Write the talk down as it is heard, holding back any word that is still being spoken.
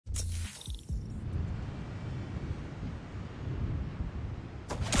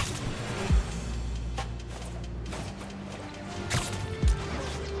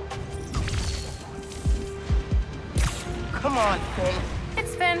on, Finn.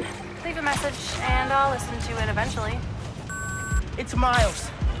 It's Finn. Leave a message, and I'll listen to it eventually. It's Miles.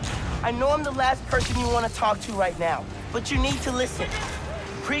 I know I'm the last person you want to talk to right now, but you need to listen.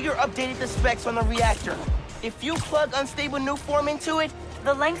 Krieger updated the specs on the reactor. If you plug unstable Nuform into it...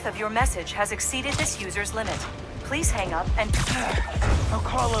 The length of your message has exceeded this user's limit. Please hang up and... I'll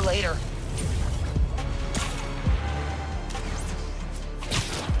call her later.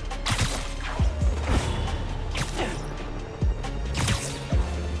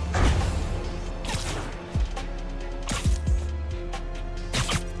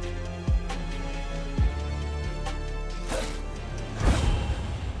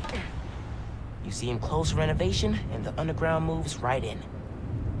 You see him close renovation, and the underground moves right in.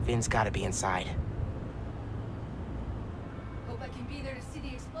 Finn's gotta be inside. Hope I can be there to see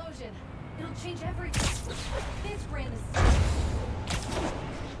the explosion. It'll change everything. This ran the city.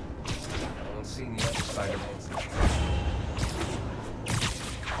 I haven't seen the other Spider-Mans.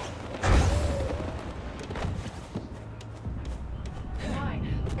 Fine.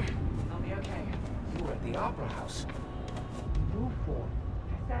 I'll be okay. You were at the Opera House. Nuform.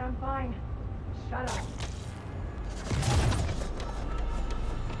 I said I'm fine. Shut up.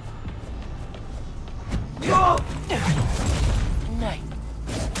 Nice.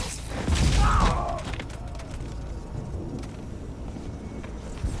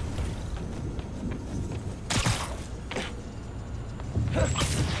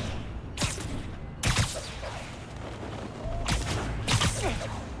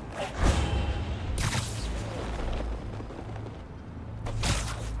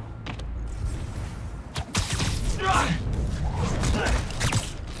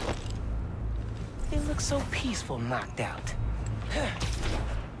 They look so peaceful knocked out.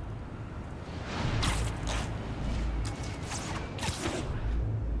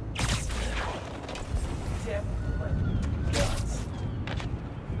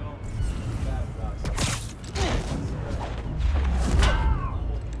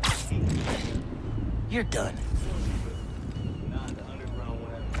 You're done. Not the underground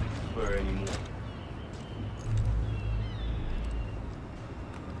one anymore.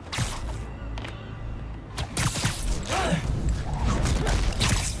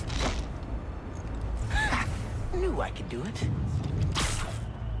 Knew I could do it.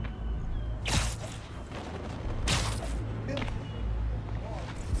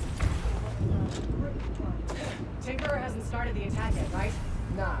 Tinkerer hasn't started the attack yet, right?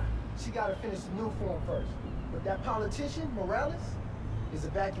 Nah, she gotta finish the Nuform first. But that politician, Morales, is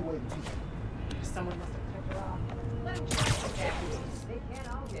evacuating people. Someone must have picked her off. Let him try to attack you. They can't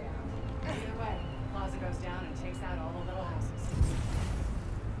all get out. Either way, Plaza goes down and takes out all the little houses.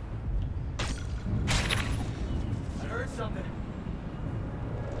 I heard something.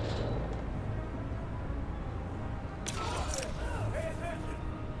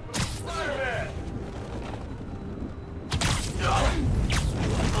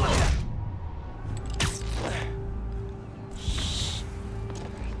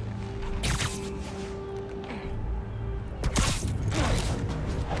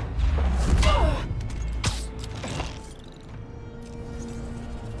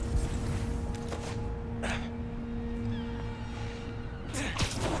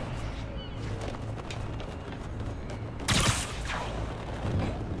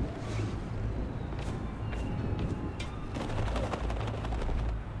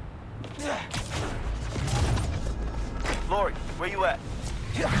 Lori, where you at?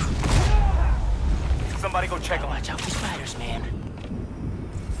 Somebody go check him. Watch out for spiders, man.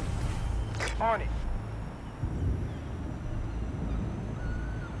 On it.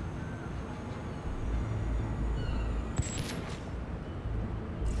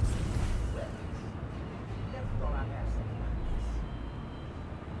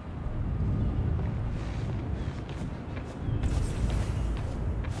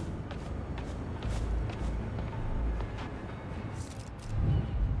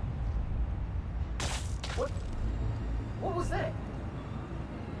 What was that?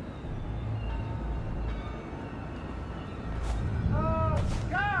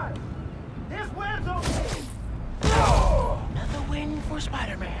 God! There's webs over here! Another win for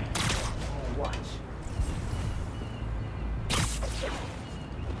Spider-Man. Oh, watch.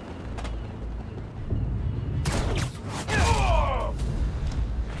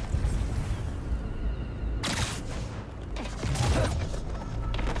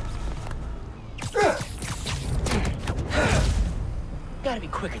 Gotta be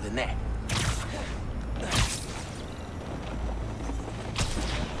quicker than that.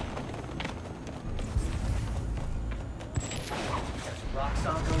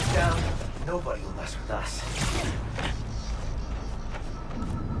 Roxxon goes down, nobody will mess with us.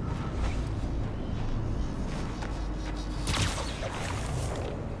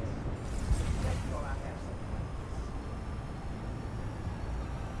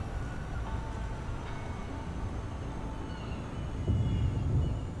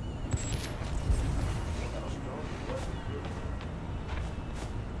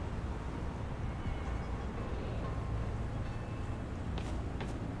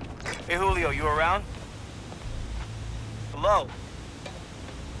 Hey, Julio, you around? Hello?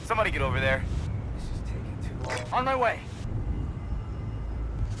 Somebody get over there. This is taking too long. On my way.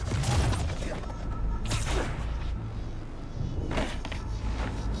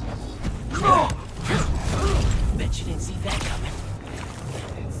 Bet you didn't see that coming.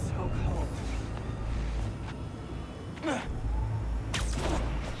 It's so cold.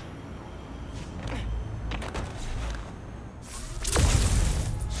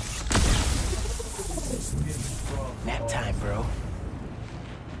 Nap time, bro.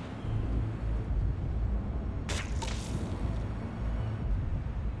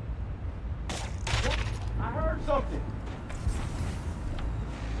 I heard something.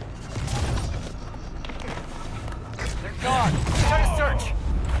 They're gone. Try to search.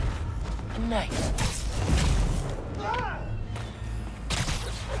 Nice.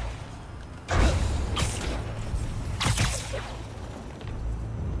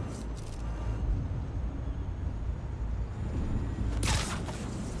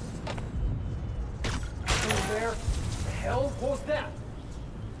 Over there. The hell? What was that?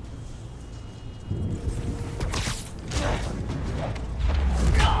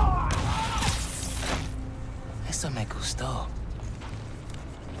 Eso me gustó.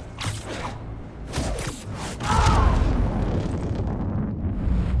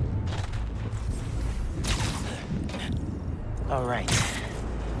 All right.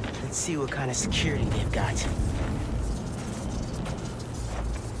 Let's see what kind of security they've got.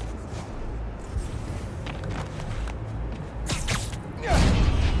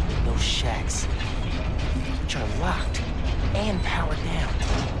 Those shacks, which are locked and powered down.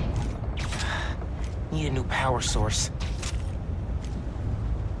 Need a new power source.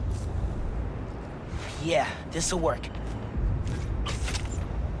 Yeah, this'll work.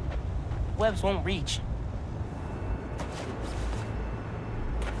 Webs won't reach.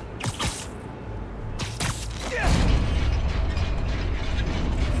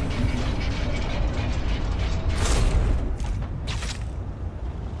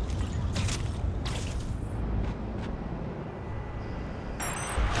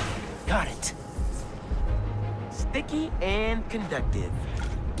 Got it. Sticky and conductive.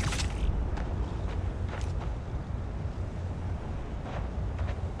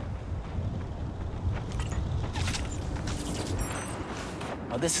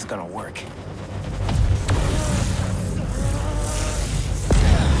 Oh, this is gonna work.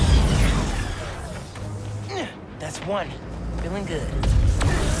 That's one. Feeling good.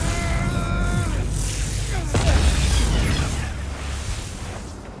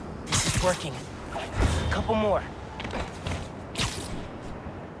 This is working. A couple more.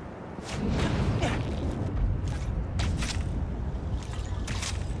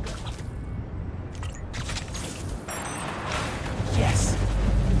 Yes.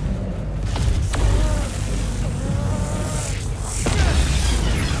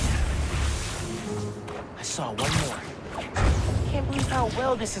 I saw one more. Can't believe how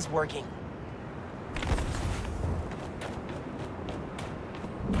well this is working.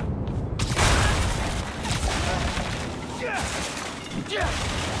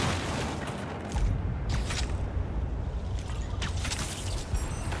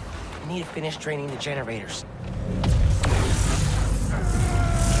 I need to finish draining the generators.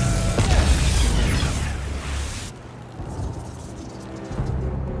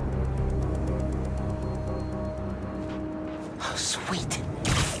 Oh, sweet.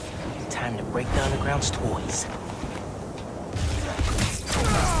 Time to break the Underground's toys.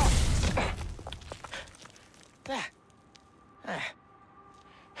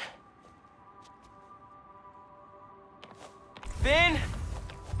 Finn?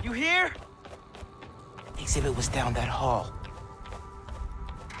 You here? Exhibit was down that hall.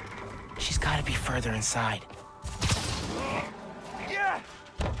 She's gotta be further inside. Yeah!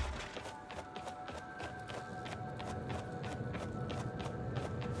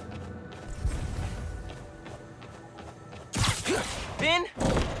 Finn?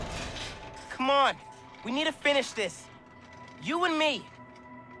 Come on. We need to finish this. You and me.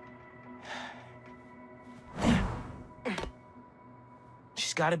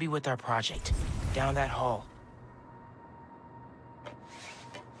 She's gotta be with our project. Down that hall.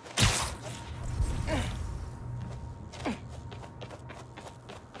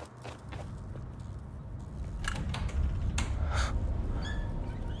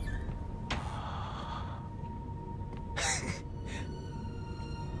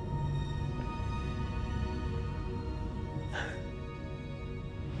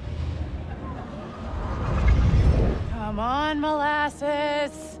 Come on,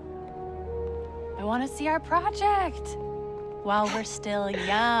 Molasses. I want to see our project. while we're still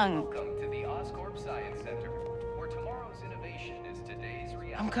young. Welcome to the Oscorp Science Center, where tomorrow's innovation is today's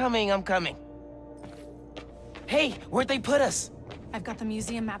reality. I'm coming. Hey, where'd they put us? I've got the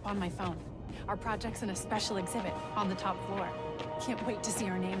museum map on my phone. Our project's in a special exhibit on the top floor. Can't wait to see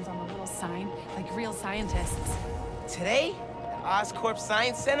our names on the little sign, like real scientists. Today, at Oscorp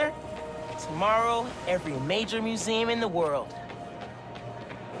Science Center. Tomorrow, every major museum in the world.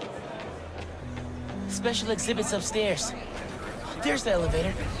 Special exhibits upstairs. There's the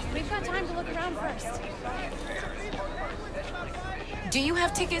elevator. We've got time to look around first. Do you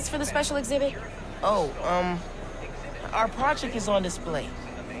have tickets for the special exhibit? Oh, our project is on display.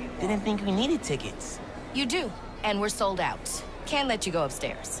 Didn't think we needed tickets. You do, and we're sold out. Can't let you go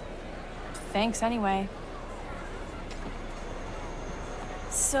upstairs. Thanks anyway.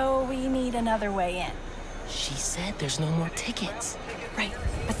 So we need another way in. She said there's no more tickets. Right,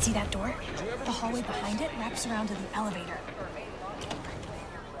 but see that door? The hallway behind it wraps around to the elevator.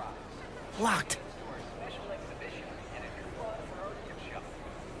 Locked.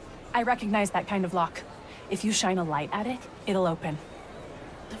 I recognize that kind of lock. If you shine a light at it, it'll open.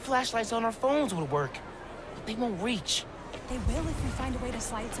 The flashlights on our phones would work, but they won't reach. They will if we find a way to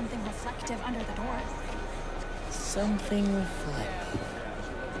slide something reflective under the door. Something reflective.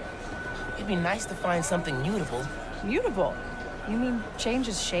 It'd be nice to find something mutable. Mutable? You mean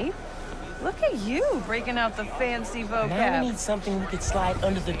changes shape? Look at you breaking out the fancy vocab. Now we need something we could slide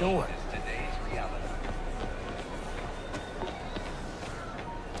under the door.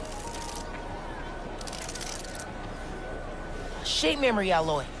 A shape memory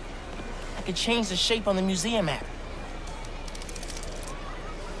alloy. I could change the shape on the museum map.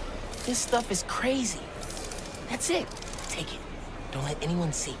 This stuff is crazy. That's it. Take it. Don't let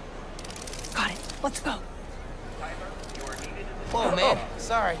anyone see. Got it. Let's go. Whoa, man.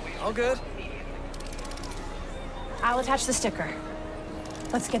 Sorry. All good? I'll attach the sticker.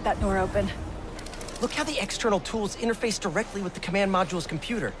 Let's get that door open. Look how the external tools interface directly with the command module's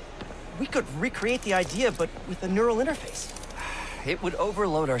computer. We could recreate the idea, but with a neural interface. It would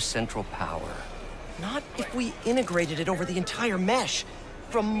overload our central power. Not if we integrated it over the entire mesh,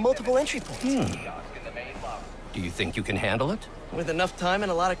 from multiple entry points. Do you think you can handle it? With enough time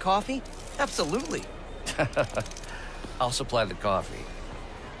and a lot of coffee? Absolutely. I'll supply the coffee.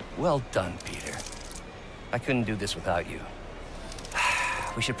 Well done, Peter. I couldn't do this without you.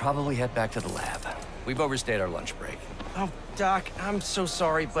 We should probably head back to the lab. We've overstayed our lunch break. Oh, Doc, I'm so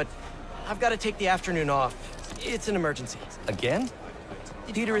sorry, but I've got to take the afternoon off. It's an emergency. Again?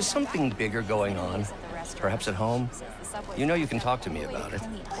 Peter, is something bigger going on? Perhaps at home? You know you can talk to me about it.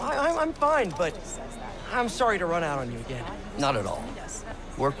 I'm fine, but I'm sorry to run out on you again. Not at all.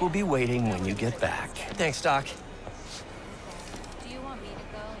 Work will be waiting when you get back. Thanks, Doc. Do you want me to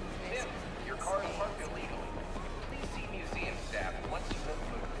go and risk? Your car is parked illegally. Please see museum staff once you have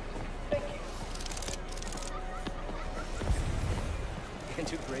moved. Thank you.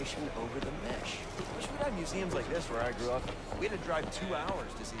 Integration over the mesh. Wish we'd have museums like this where I grew up. We had to drive 2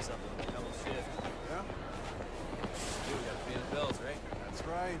 hours to see something. Hell of shit. Yeah? Dude, we gotta pay the bills, right? That's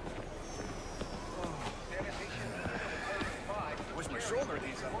right. Wish my shoulder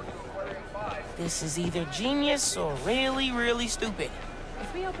needs up. This is either genius or really, really stupid.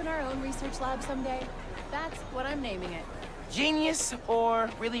 If we open our own research lab someday, that's what I'm naming it. Genius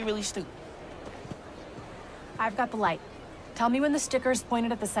or really, really stupid. I've got the light. Tell me when the sticker's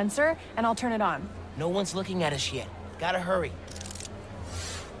pointed at the sensor, and I'll turn it on. No one's looking at us yet. Gotta hurry.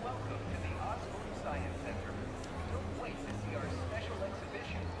 Welcome to the Oscorp Science Center. Don't wait to see our special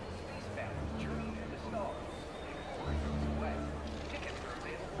exhibition, Spacebound: Journey to the Stars. 4 years away. Tickets are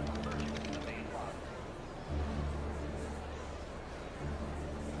available for purchase in the main lobby.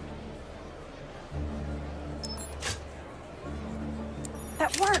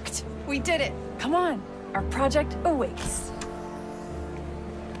 That worked! We did it! Come on! Our project awaits.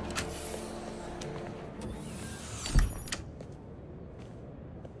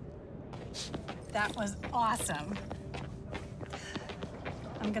 That was awesome.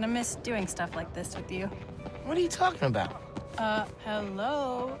 I'm gonna miss doing stuff like this with you. What are you talking about?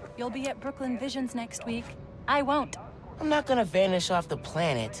 Hello? You'll be at Brooklyn Visions next week. I won't. I'm not gonna vanish off the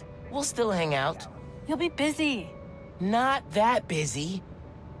planet. We'll still hang out. You'll be busy. Not that busy.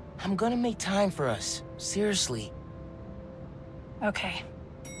 I'm gonna make time for us. Seriously. Okay.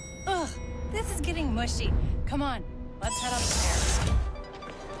 Ugh, this is getting mushy. Come on, let's head upstairs.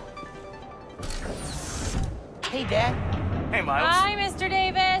 Hey, Dad. Hey, Miles. Hi, Mr.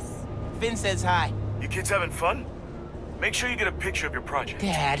 Davis. Finn says hi. You kids having fun? Make sure you get a picture of your project.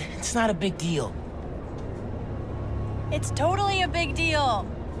 Dad, it's not a big deal. It's totally a big deal.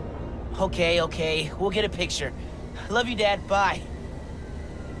 Okay, we'll get a picture. Love you, Dad. Bye.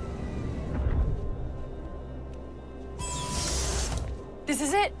 This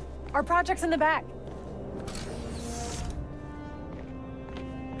is it. Our project's in the back.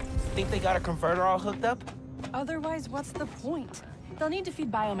 Think they got a converter all hooked up? Otherwise, what's the point? They'll need to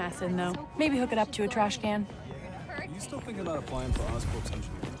feed biomass in, though. Maybe hook it up to a trash can. Are you still thinking about applying for Oscorp's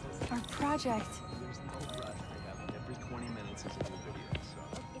engineering? Our project. Every 20 minutes is a new video,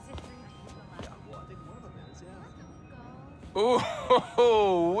 so...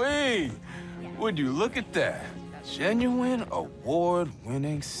 Oh, wait! Would you look at that? Genuine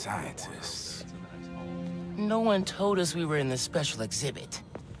award-winning scientists. No one told us we were in the special exhibit.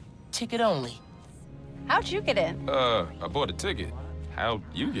 Ticket only. How'd you get in? I bought a ticket. How'd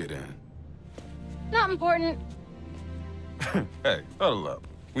you get in? Not important. Hey, huddle up.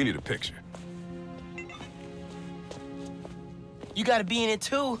 We need a picture. You gotta be in it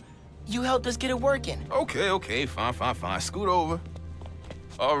too. You helped us get it working. Okay, fine. Scoot over.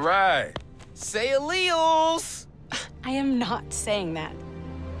 All right. Say alleles! I am not saying that.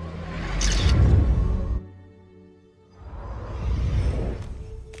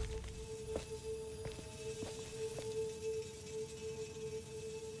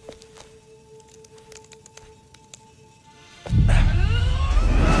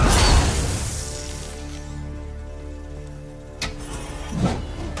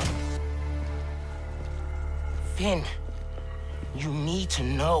 Finn, you need to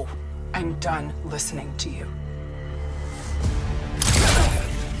know. I'm done listening to you.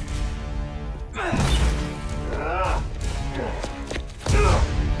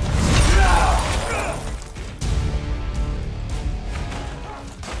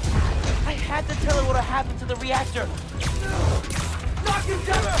 I had to tell her what happened to the reactor. Knock him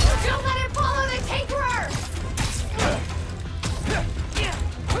down! Don't let him follow the Tinkerer!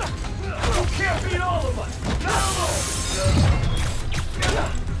 You can't beat all of us!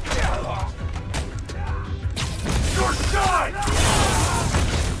 Your side!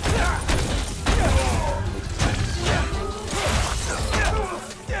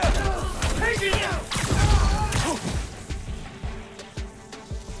 Take it out!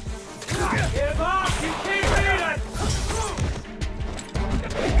 Give up! You can't beat us!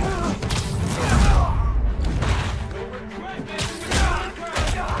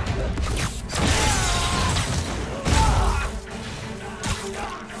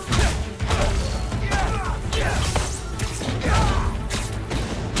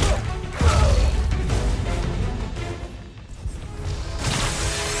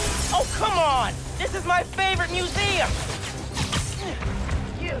 Oh, come on! This is my favorite museum!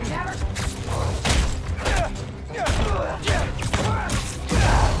 You never...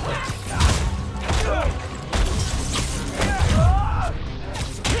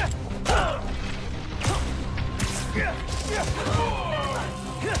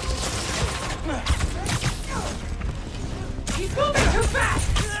 He's moving too fast!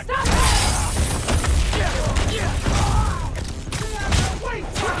 Stop it! Wait!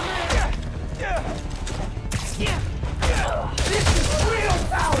 This is real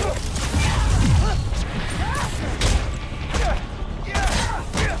power!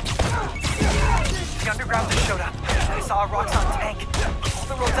 The underground just showed up. They saw a Roxxon tank. All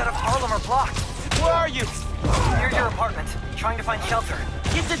the roads out of Harlem are blocked. Where are you? Near your apartment, trying to find shelter.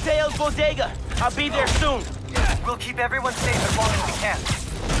 Get to Deo's bodega. I'll be there soon. We'll keep everyone safe as long as we can.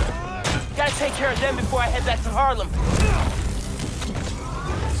 Gotta take care of them before I head back to Harlem.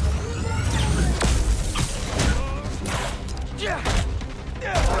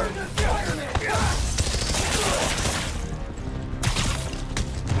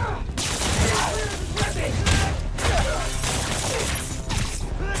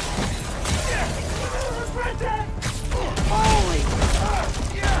 Holy!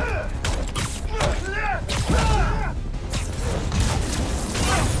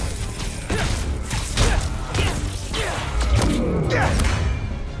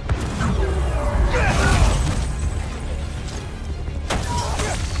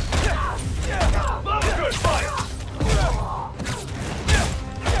 Good fight!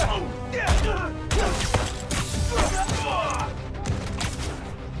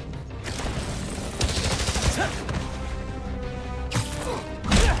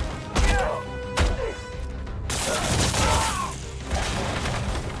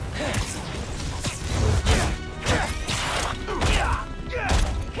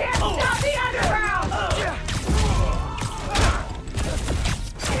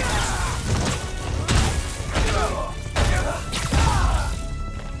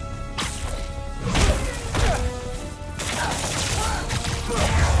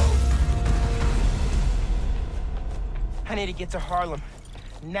 need to get to Harlem.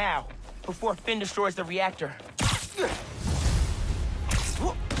 Now, before Finn destroys the reactor.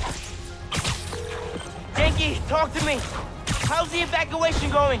 Genki, talk to me. How's the evacuation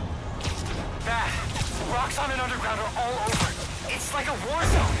going? Bad. Rocks on and underground are all over. It's like a war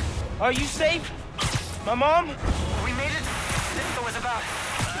zone. Are you safe? My mom? We made it. There was about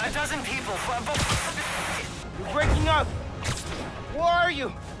a dozen people. You're breaking up. Where are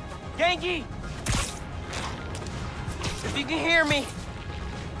you? Genki! If you can hear me,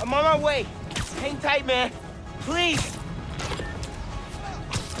 I'm on my way. Hang tight, man. Please.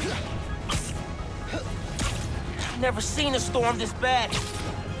 I've never seen a storm this bad.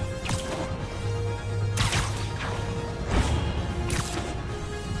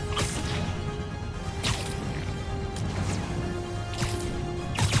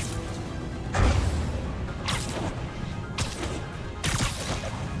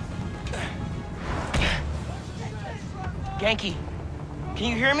 Genki, can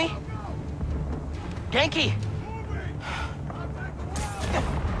you hear me? Genki!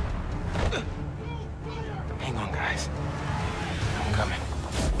 Hang on, guys. I'm coming.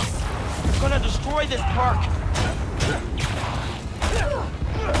 I'm gonna destroy this park.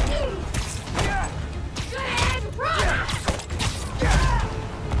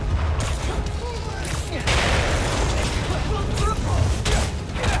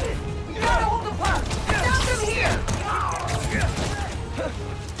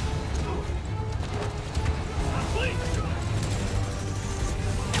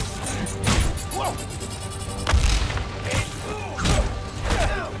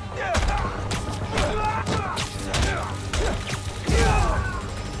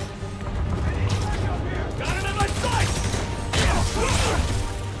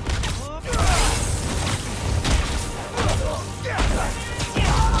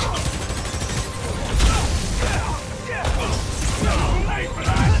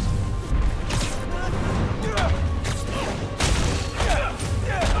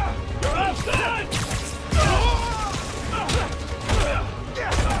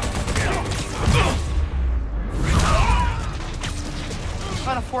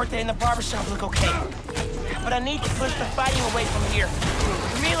 Forte in the barbershop look okay. But I need to push the fighting away from here.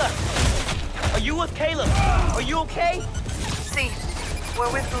 Camila, are you with Caleb? Are you okay? See, we're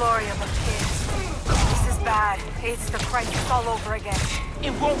with Gloria, but kids. This is bad. It's the crisis all over again.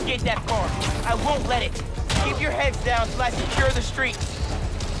 It won't get that far. I won't let it. Keep your heads down till I secure the street.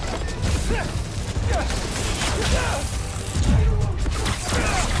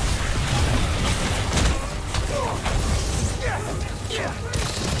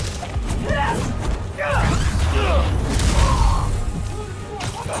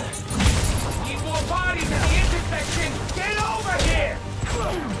 Need more bodies at the intersection! Get over here!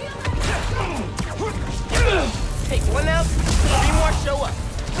 Take one out, 3 more show up.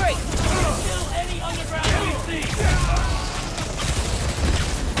 Great! Kill any underground we see!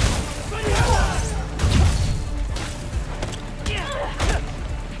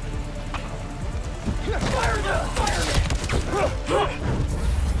 Fire them! Fire them!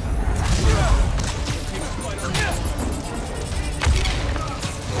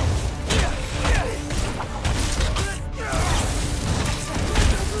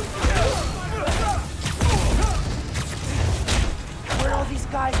 Where all these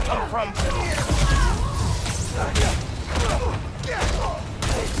guys come from?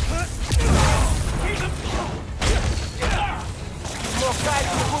 More guys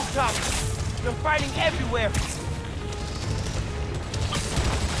on the rooftop. They're fighting everywhere.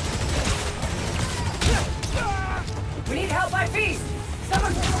 We need help by Feast!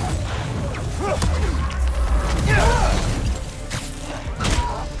 Someone...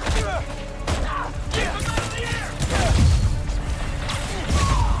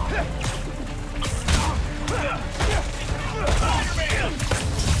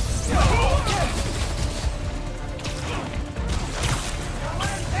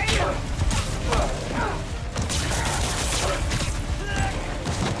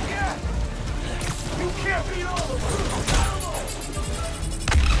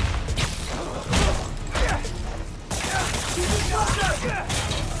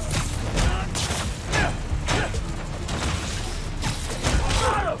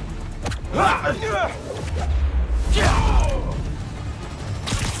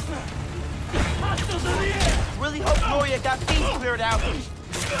 Really hope Gloria got things cleared out.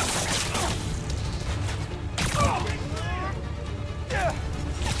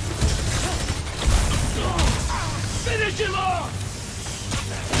 Finish him off!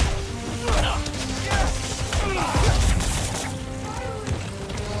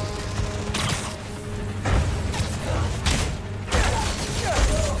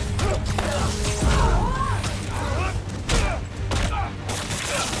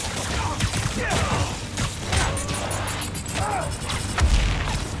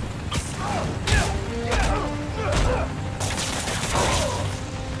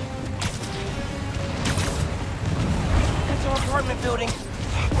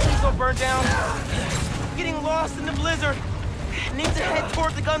 burned down. Getting lost in the blizzard. Need to head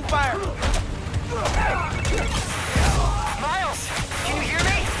toward the gunfire. Miles, can you hear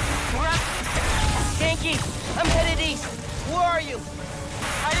me? We're at... Ganke, I'm headed east. Where are you?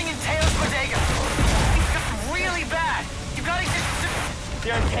 Hiding in Teo's bodega. It's got really bad. You gotta get...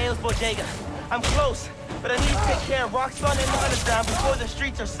 They're in Teo's bodega. I'm close, but I need to take care of Roxxon and the underground before the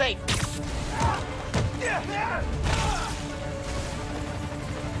streets are safe.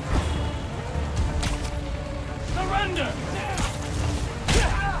 Surrender!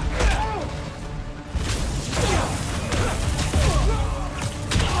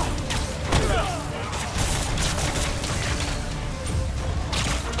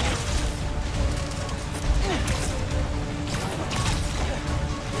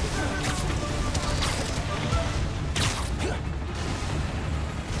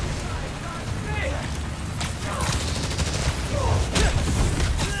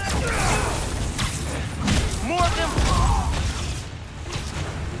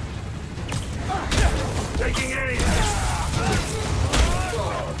 Taking aim!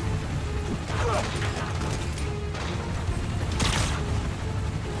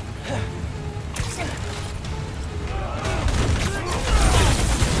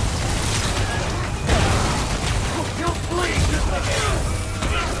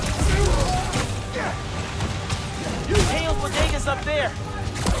 Teo's bodega's up there.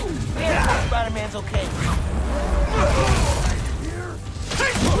 Man, Spider-Man's okay.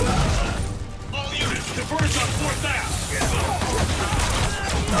 All units, converge on 4th Ave!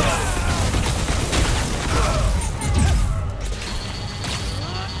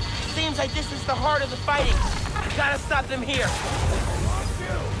 Seems like this is the heart of the fighting. We gotta stop them here.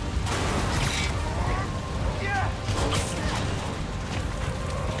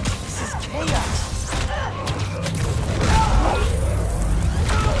 This is chaos.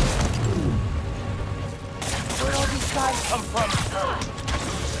 Where'd all these guys come from?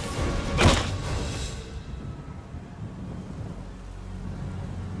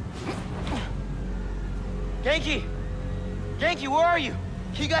 Ganke! Ganke, where are you?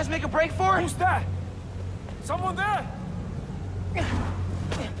 Can you guys make a break for it? Who's that? Someone there?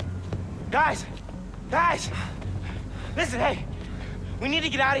 Guys! Guys! Listen, hey! We need to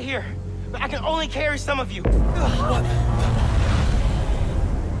get out of here. But I can only carry some of you. What?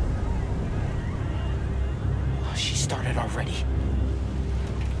 Oh, she started already.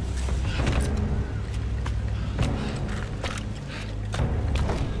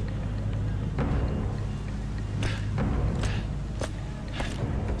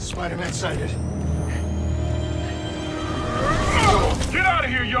 Spider-Man sighted. Get out of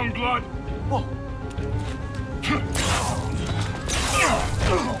here, young blood! Whoa.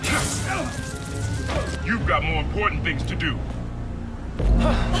 You've got more important things to do.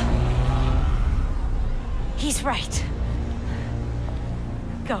 He's right.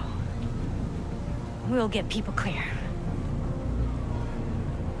 Go. We'll get people clear.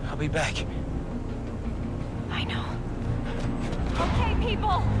 I'll be back. I know. Okay,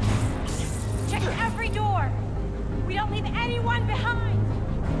 people! Check every door! We don't leave anyone behind!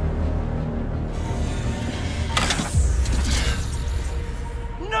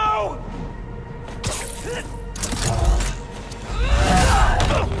 No!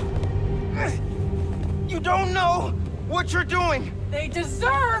 You don't know what you're doing! They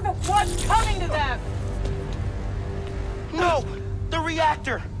deserve what's coming to them! No! The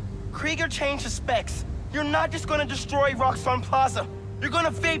reactor! Krieger changed the specs. You're not just gonna destroy Roxxon Plaza. You're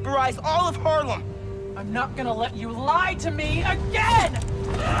gonna vaporize all of Harlem. I'm not gonna let you lie to me again!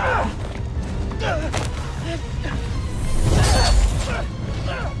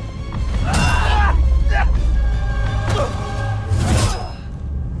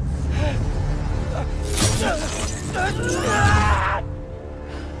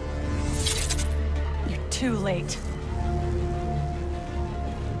 You're too late.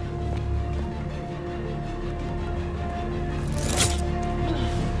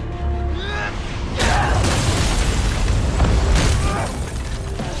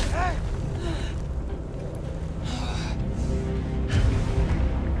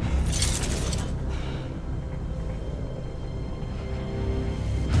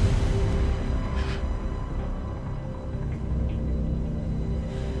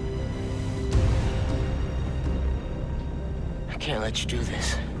 I can't let you do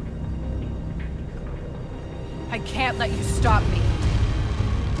this. I can't let you stop me.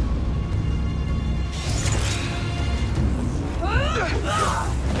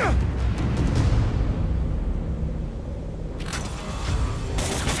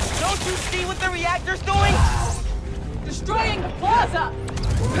 Don't you see what the reactor's doing? Destroying the plaza!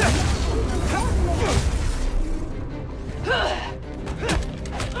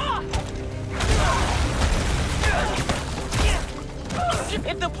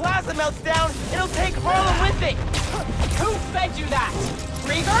 If the plaza melts down, it'll take Harlem with it! Who fed you that?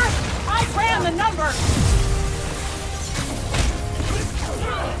 Krieger? I ran the numbers!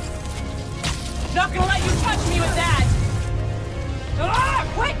 Not gonna let you touch me with that! Ah,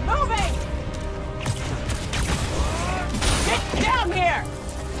 quit moving! Get down here!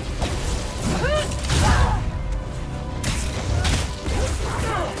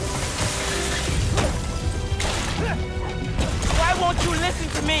 Why won't you listen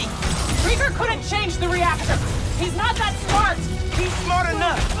to me? Krieger couldn't change the reactor! He's not that smart! He's smart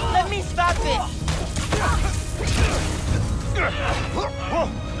enough! Let me stop this!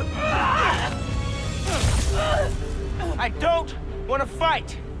 I don't want to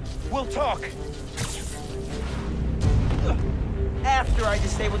fight! We'll talk! After I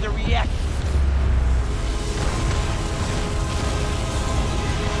disable the reactor.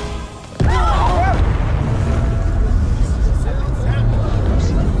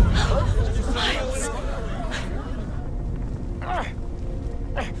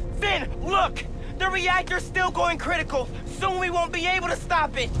 Finn, look! The reactor's still going critical. Soon we won't be able to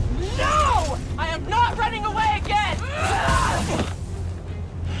stop it. No! I am not running away again!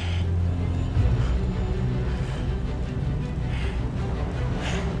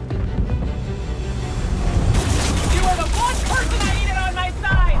 You are the one person I needed on my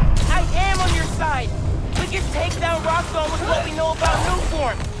side! I am on your side. We can take down Roxxon with what we know about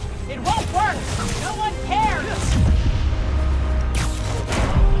Nuform. It won't work! No one cares!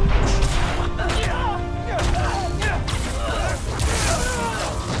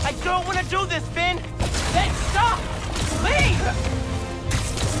 I don't want to do this, Finn! Then stop! Leave!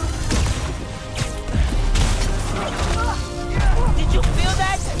 Did you feel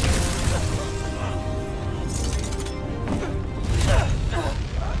that?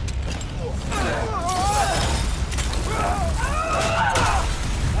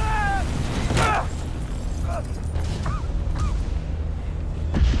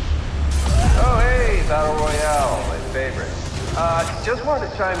 Oh, hey, Battle Royale, my favorite. Just wanted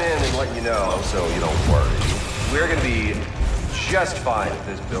to chime in and let you know, so you don't worry. We're gonna be just fine at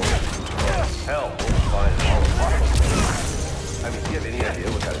this building. Hell, we'll be fine at all of I mean, do you have any idea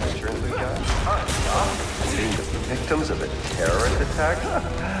what kind of insurance we've got? Being the victims of a terrorist attack?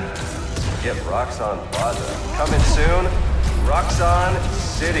 Yep, Roxxon Plaza. Coming soon, Roxxon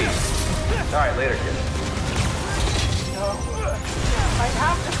City. All right, later, kid. No. I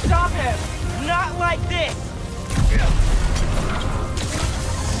have to stop him! Not like this!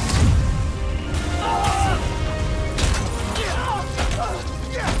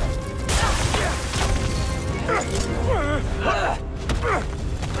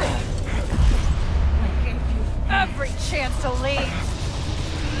 I gave you every chance to leave.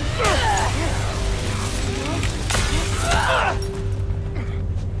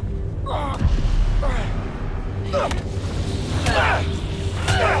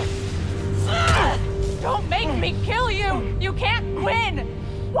 Don't make me kill you! You can't win!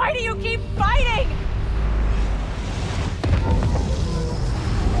 Why do you keep fighting?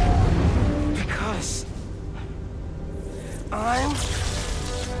 Because I'm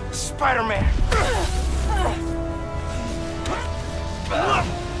Spider-Man.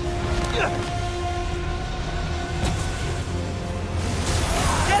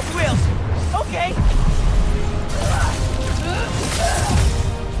 Death wheels! Okay!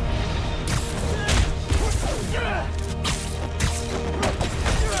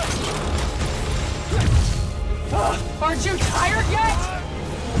 Aren't you tired yet?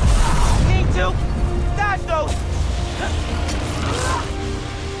 Need to dodge those!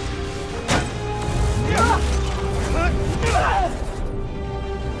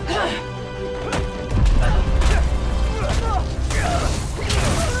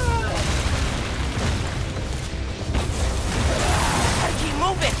 Gotta keep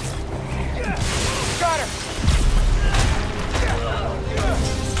moving! Got her!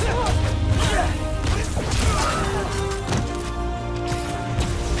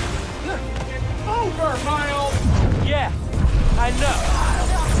 Over, Miles! Yeah, I know.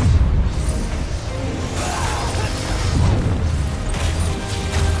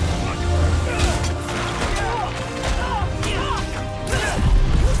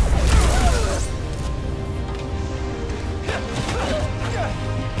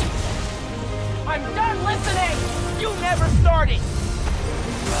 I'm done listening! You never started!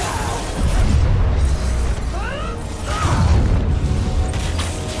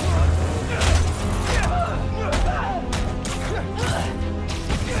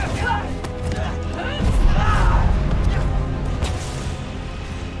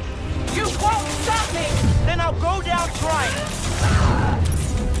 You won't stop me! Then I'll go down trying.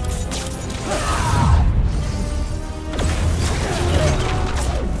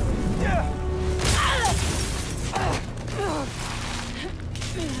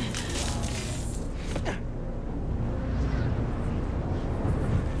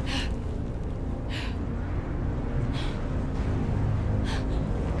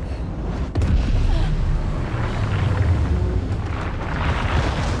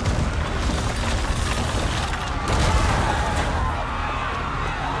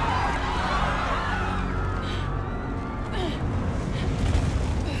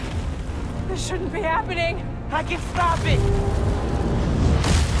 This shouldn't be happening. I can stop it!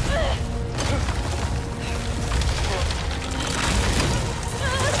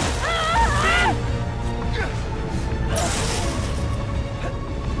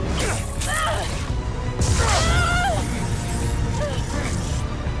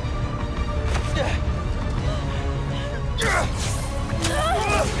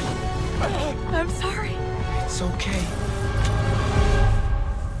 I'm sorry. It's okay.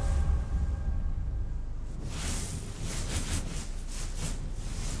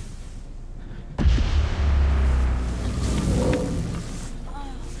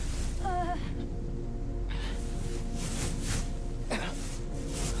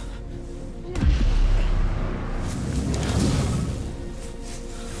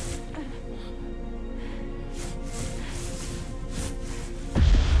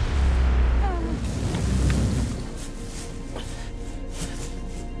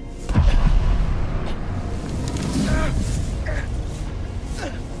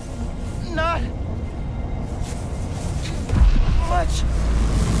 Not much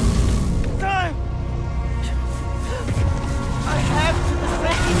time. I have to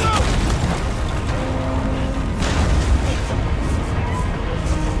let you go.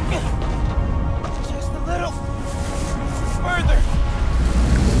 Just a little further.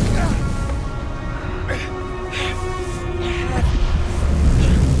 I have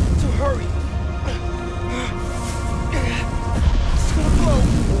to hurry. It's gonna blow.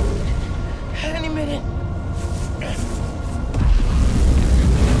 Any minute.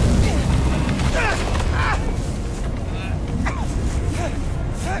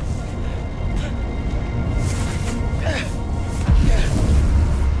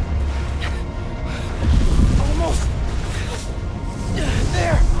 Almost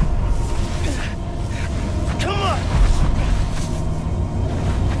there. Come on.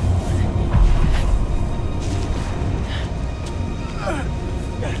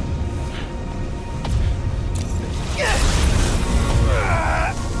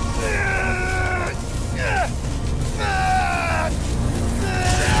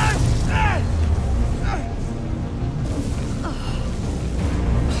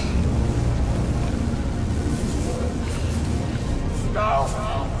 No!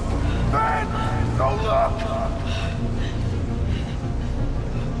 Ben! Go look!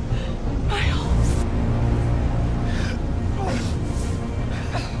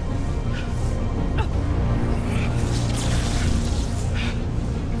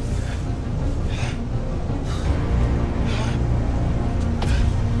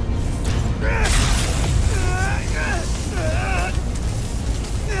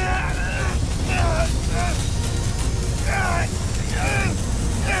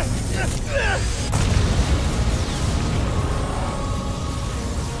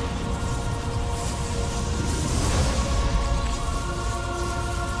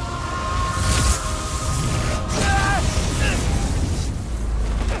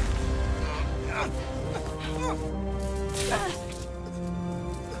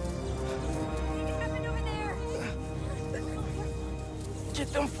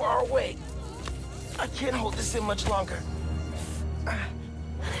 Get them far away. I can't hold this in much longer.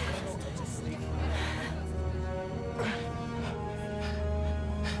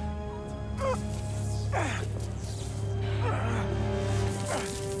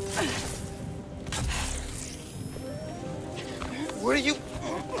 What are you...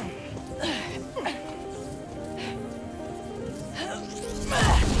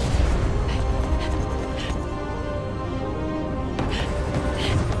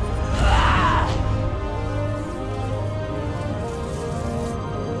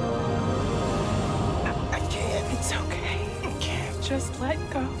 It's okay. You can't just let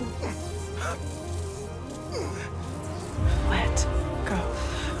go. Let go.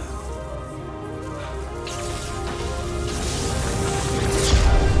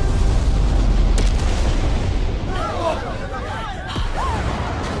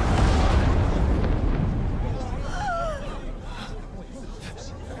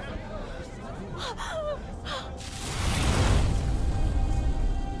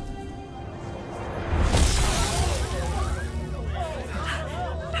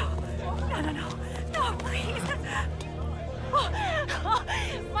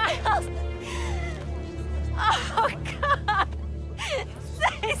 Miles! Oh, God!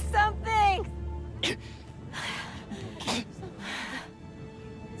 Say something!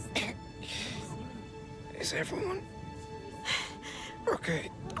 Is everyone okay?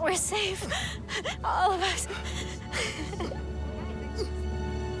 We're safe. All of us.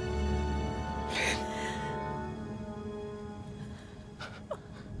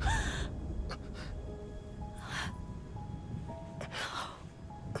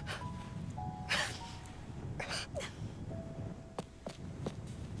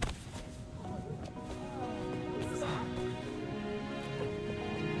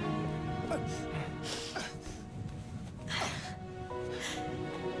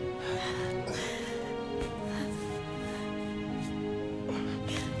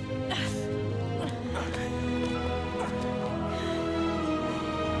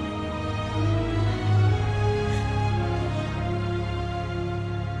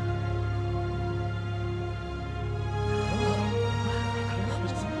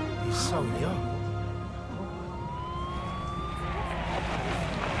 So young.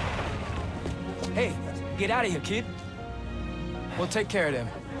 Hey, get out of here, kid. We'll take care of them.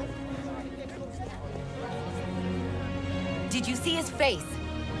 Did you see his face?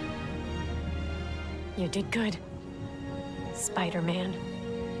 You did good, Spider-Man.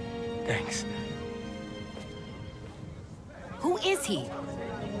 Thanks. Who is he?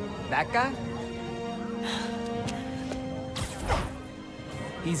 That guy?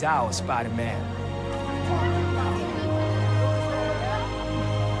 He's our Spider-Man.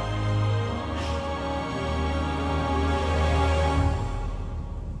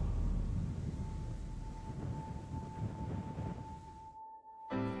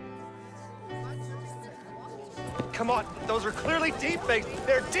 Come on, those are clearly deep fakes.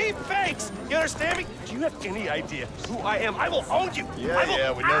 They're deep fakes. You understand me? Do you have any idea who I am? I will own you.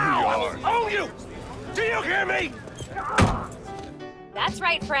 Yeah, we know who you I are. will own you. Do you hear me? That's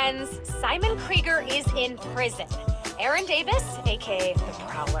right, friends. Simon Krieger is in prison. Aaron Davis, aka the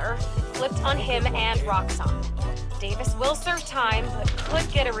Prowler, flipped on him and Roxxon. Davis will serve time, but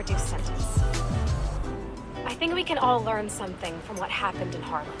could get a reduced sentence. I think we can all learn something from what happened in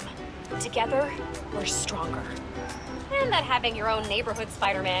Harlem. Together, we're stronger. And that having your own neighborhood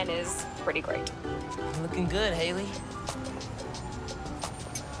Spider-Man is pretty great. Looking good, Haley.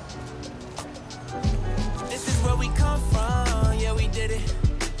 This is where we come from, yeah, we did it.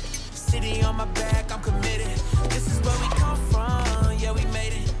 City on my back, I'm committed. This is where we come from, yeah, we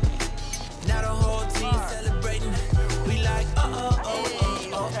made it. Now the whole team celebrating. We like,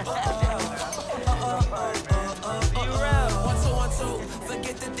 One, two.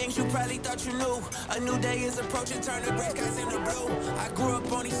 Forget the things you probably thought you knew. A new day is approaching, turn the gray skies into blue. I grew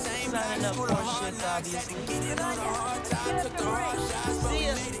up on these same lines, school of hard knocks. Had to get it on a hard time, took the hard shots, but we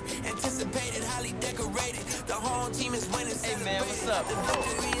made it. Anticipated, highly decorated. The whole team is winning. Hey man, what's up? The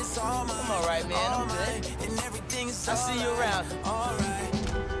victory is all mine. I'm alright, man. I'm good. And everything is I'll see you around. Alright.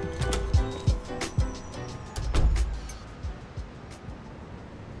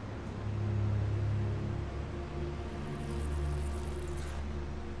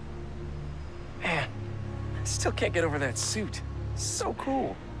 Man, I still can't get over that suit. So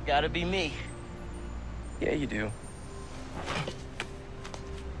cool. Gotta be me. Yeah, you do.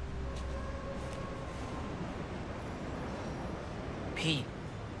 Pete,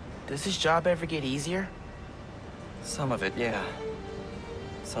 does this job ever get easier? Some of it, yeah.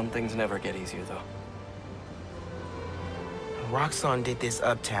 Some things never get easier, though. Roxxon did this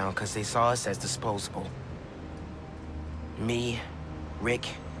uptown because they saw us as disposable. Me, Rick,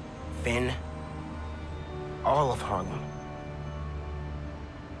 Finn, all of Harlem.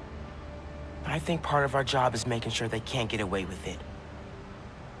 I think part of our job is making sure they can't get away with it.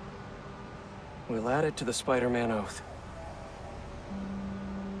 We'll add it to the Spider-Man oath.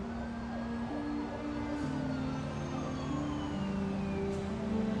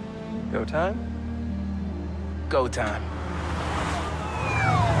 Go time? Go time.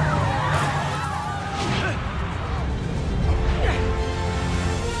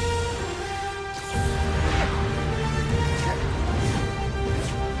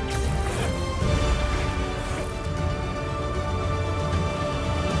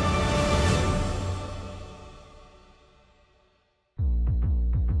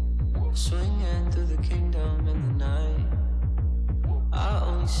 Swinging through the kingdom in the night. I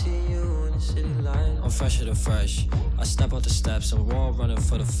only see you in the city light. I'm fresher than fresh. I step out the steps, I'm raw running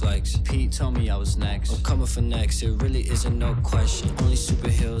for the flex. Pete told me I was next. I'm coming for next, it really isn't no question. Only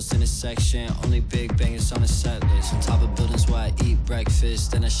superheroes in this section, only big bangers on the set list. On top of buildings where I eat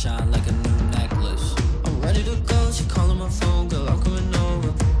breakfast, then I shine like a new necklace. I'm ready to go, she calling my phone, girl, I'm coming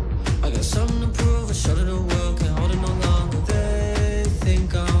over. I got something to prove, I showed her the world, can't hold it no longer. They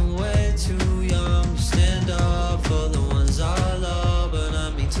think I'm way too young to stand up for the ones I love, but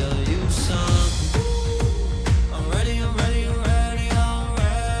let me tell you something. I'm ready, I'm ready, I'm ready, I'm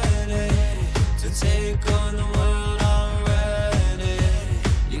ready to take on the world, I'm ready.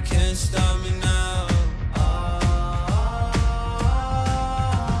 You can't stop me now.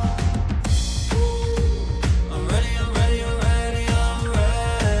 I'm ready, I'm ready, I'm ready, I'm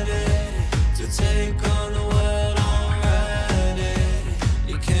ready to take on the world.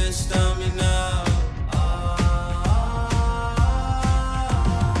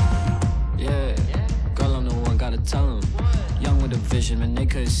 vision, man, they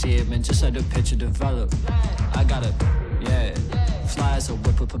couldn't see it, man, just let the picture develop. I got it, yeah. Fly as a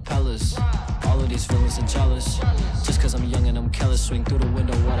whip with propellers. All of these feelings are jealous. Just cause I'm young and I'm careless, swing through the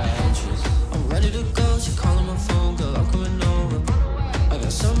window, what I interest. I'm ready to go, she calling my phone, girl, I'm coming over. I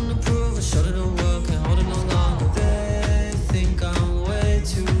got something to prove, I showed it to work, can't hold it no longer. They think I'm way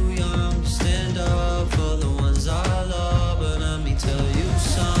too young to stand up for the ones I love, but let me tell you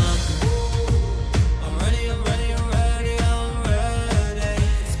something. I'm ready, I'm ready, I'm ready, I'm ready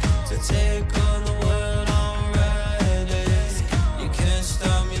to take on the world, I'm ready. You can't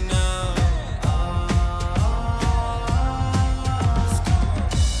stop me now.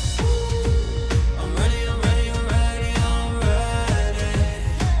 I'm ready, I'm ready, I'm ready, I'm ready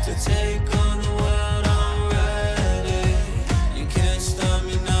to take on the world, I'm ready. You can't stop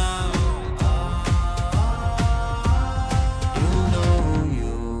me now. You know who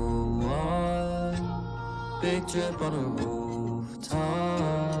you are. Big drip on the rooftop.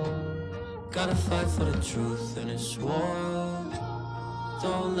 Gotta fight for the truth in this war.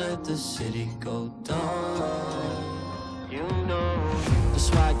 Don't let the city go down. You know the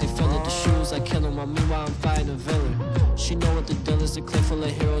swag, they feel it, the shoes, I kill 'em. I'm meanwhile I'm fighting a villain. She know what the deal is, the clip full of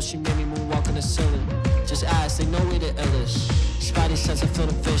heroes. She made me moonwalk on the ceiling. Just ask, they know we the illest. Spidey sense, I feel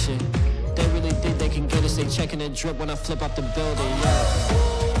the vision. They really think they can get us. They checking the drip when I flip off the building, yeah.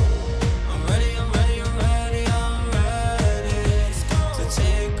 I'm ready, I'm ready, I'm ready, I'm ready to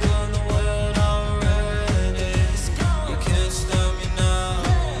take on the world, I'm ready. You can't stop me now.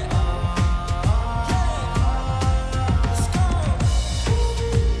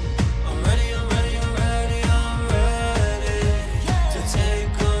 I'm ready, I'm ready, I'm ready, I'm ready to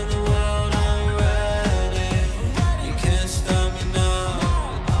take on the world, I'm ready. You can't stop me now.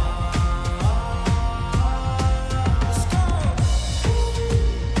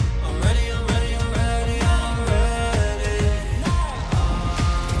 I'm ready, I'm ready, I'm ready, I'm ready.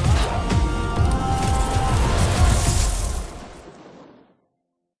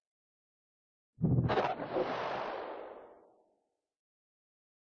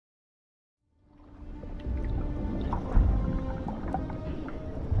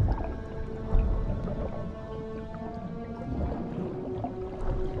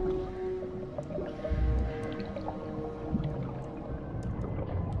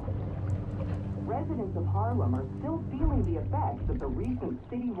 Residents of Harlem are still feeling the effects of the recent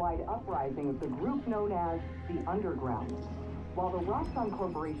citywide uprising of the group known as the Underground. While the Roxxon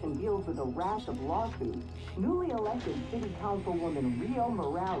Corporation deals with a rash of lawsuits, newly elected City Councilwoman Rio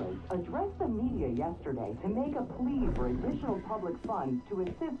Morales addressed the media yesterday to make a plea for additional public funds to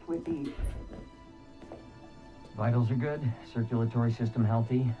assist with the... Vitals are good, circulatory system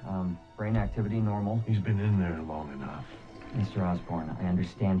healthy, brain activity normal. He's been in there long enough. Mr. Osborn, I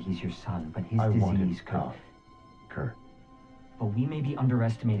understand he's your son, but his I want him disease could... out. Kurt. But we may be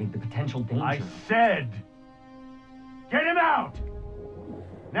underestimating the potential danger. I said, get him out!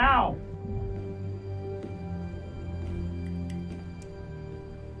 Now!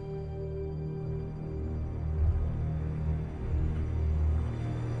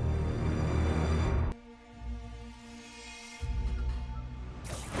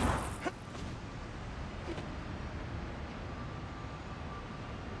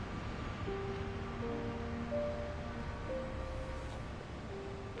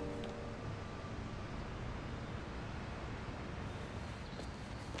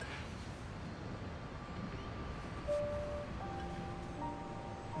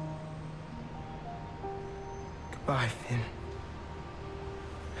 Goodbye, Finn.